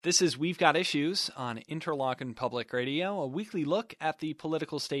This is We've Got Issues on Interlochen Public Radio, a weekly look at the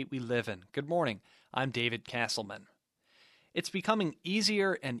political state we live in. Good morning. I'm David Castleman. It's becoming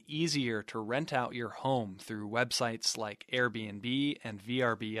easier and easier to rent out your home through websites like Airbnb and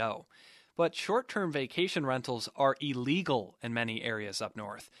VRBO. But short-term vacation rentals are illegal in many areas up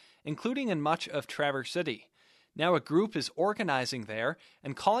north, including in much of Traverse City. Now a group is organizing there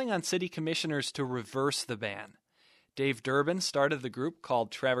and calling on city commissioners to reverse the ban. Dave Durbin started the group called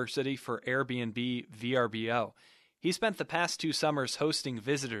Traverse City for Airbnb VRBO. He spent the past 2 summers hosting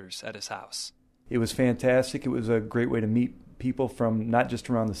visitors at his house. It was fantastic. It was a great way to meet people from not just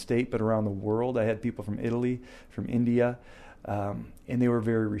around the state, but around the world. I had people from Italy, from India, and they were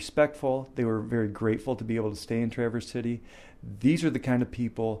very respectful. They were very grateful to be able to stay in Traverse City. These are the kind of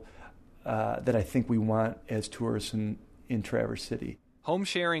people that I think we want as tourists in Traverse City. Home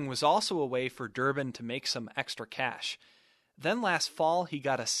sharing was also a way for Durbin to make some extra cash. Then last fall, he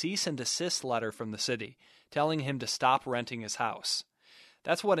got a cease and desist letter from the city telling him to stop renting his house.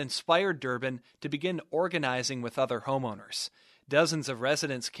 That's what inspired Durbin to begin organizing with other homeowners. Dozens of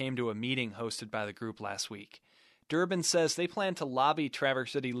residents came to a meeting hosted by the group last week. Durbin says they plan to lobby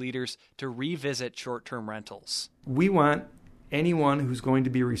Traverse City leaders to revisit short-term rentals. We want anyone who's going to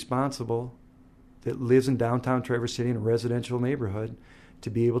be responsible that lives in downtown Traverse City in a residential neighborhood to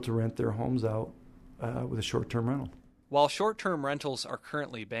be able to rent their homes out with a short-term rental. While short-term rentals are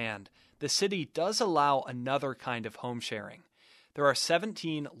currently banned, the city does allow another kind of home sharing. There are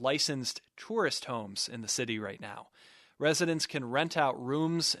 17 licensed tourist homes in the city right now. Residents can rent out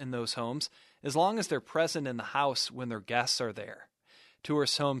rooms in those homes as long as they're present in the house when their guests are there.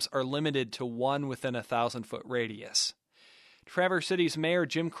 Tourist homes are limited to one within a 1,000-foot radius. Traverse City's Mayor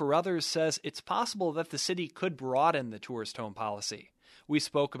Jim Carruthers says it's possible that the city could broaden the tourist home policy. We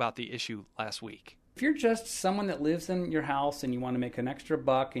spoke about the issue last week. If you're just someone that lives in your house and you want to make an extra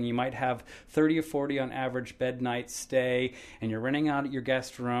buck and you might have 30 or 40 on average bed nights stay and you're renting out your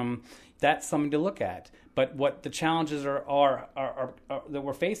guest room, that's something to look at. But what the challenges are that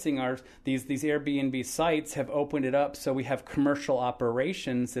we're facing are these Airbnb sites have opened it up so we have commercial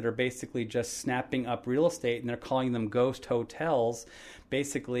operations that are basically just snapping up real estate, and they're calling them ghost hotels,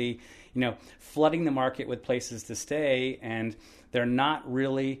 basically, flooding the market with places to stay, and they're not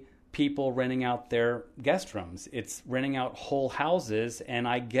really people renting out their guest rooms. It's renting out whole houses, and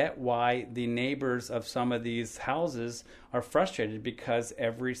I get why the neighbors of some of these houses are frustrated because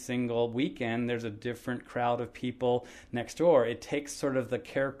every single weekend there's a different crowd of people next door. It takes sort of the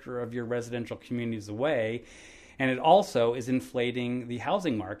character of your residential communities away, and it also is inflating the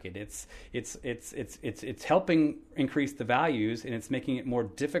housing market. It's helping increase the values, and it's making it more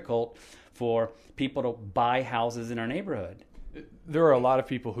difficult for people to buy houses in our neighborhood. There are a lot of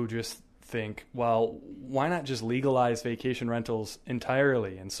people who just think, well, why not just legalize vacation rentals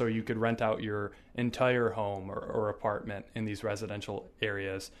entirely? And so you could rent out your entire home or apartment in these residential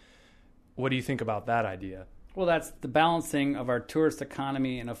areas. What do you think about that idea? Well, that's the balancing of our tourist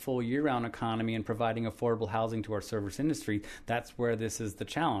economy and a full year-round economy and providing affordable housing to our service industry. That's where this is the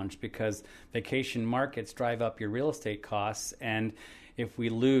challenge, because vacation markets drive up your real estate costs, and if we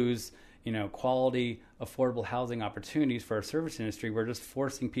lose quality, affordable housing opportunities for our service industry, we're just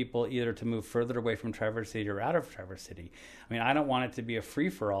forcing people either to move further away from Traverse City or out of Traverse City. I mean, I don't want it to be a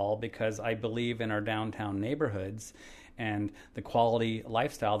free-for-all because I believe in our downtown neighborhoods and the quality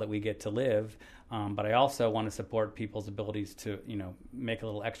lifestyle that we get to live, but I also want to support people's abilities to, make a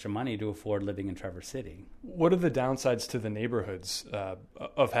little extra money to afford living in Traverse City. What are the downsides to the neighborhoods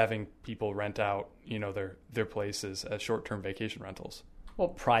of having people rent out, their places as short-term vacation rentals? Well,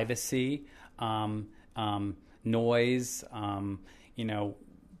 privacy, noise,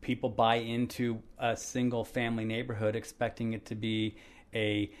 people buy into a single family neighborhood expecting it to be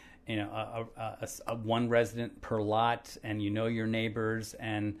a one resident per lot, and your neighbors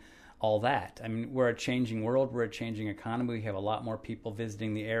and all that. I mean, we're a changing world, we're a changing economy, we have a lot more people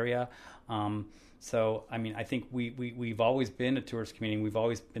visiting the area. So, I think we've always been a tourist community. We've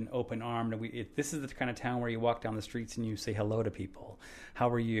always been open-armed. And this is the kind of town where you walk down the streets and you say hello to people. How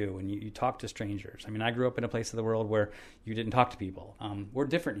are you? And you talk to strangers. I grew up in a place of the world where you didn't talk to people. We're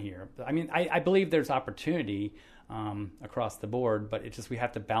different here. I believe there's opportunity across the board, but it's just we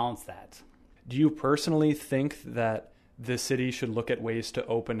have to balance that. Do you personally think that the city should look at ways to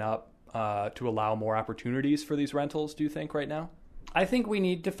open up to allow more opportunities for these rentals, do you think, right now? I think we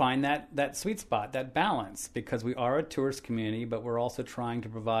need to find that sweet spot, that balance, because we are a tourist community, but we're also trying to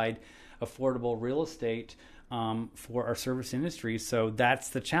provide affordable real estate for our service industry. So that's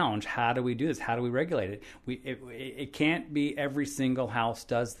the challenge. How do we do this? How do we regulate it? It can't be every single house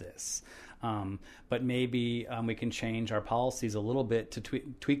does this. But maybe we can change our policies a little bit to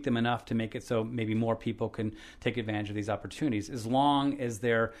tweak them enough to make it so maybe more people can take advantage of these opportunities, as long as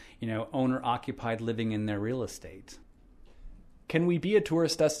they're owner occupied, living in their real estate. Can we be a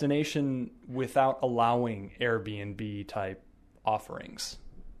tourist destination without allowing Airbnb type offerings?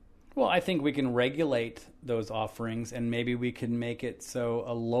 Well, I think we can regulate those offerings, and maybe we can make it so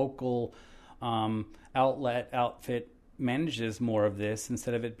a local outfit manages more of this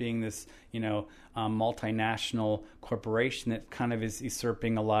instead of it being this, multinational corporation that kind of is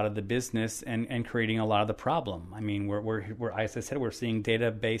usurping a lot of the business and creating a lot of the problem. I mean, we're as I said, we're seeing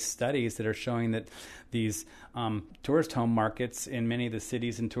data-based studies that are showing that these tourist home markets in many of the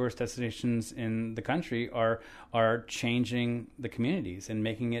cities and tourist destinations in the country are changing the communities and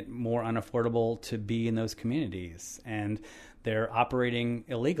making it more unaffordable to be in those communities. And they're operating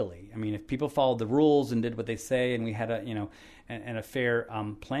illegally. I mean, if people followed the rules and did what they say, and we had a fair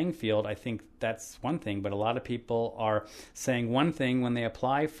playing field, I think that's one thing. But a lot of people are saying one thing when they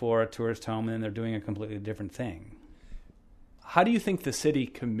apply for a tourist home, and then they're doing a completely different thing. How do you think the city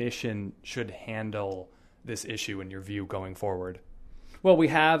commission should handle this issue in your view going forward? Well, we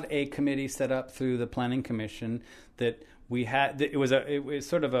have a committee set up through the Planning Commission that we had. It was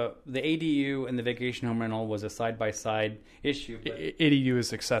sort of the ADU and the vacation home rental was a side-by-side issue. ADU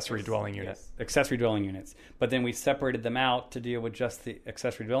is accessory dwelling unit. Yes, accessory dwelling units. But then we separated them out to deal with just the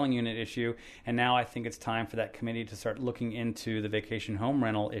accessory dwelling unit issue. And now I think it's time for that committee to start looking into the vacation home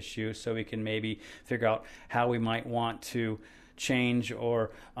rental issue, so we can maybe figure out how we might want to change or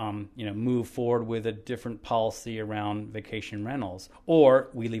move forward with a different policy around vacation rentals, or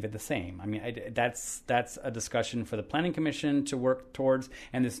we leave it the same. I mean, that's a discussion for the Planning Commission to work towards,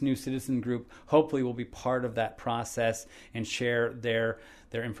 and this new citizen group hopefully will be part of that process and share their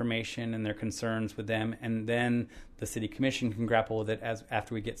information and their concerns with them, and then the City Commission can grapple with it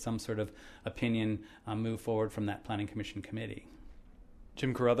after we get some sort of opinion move forward from that Planning Commission committee.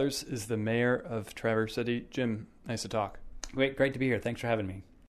 Jim Carruthers is the mayor of Traverse City. Jim, nice to talk. Great to be here. Thanks for having me.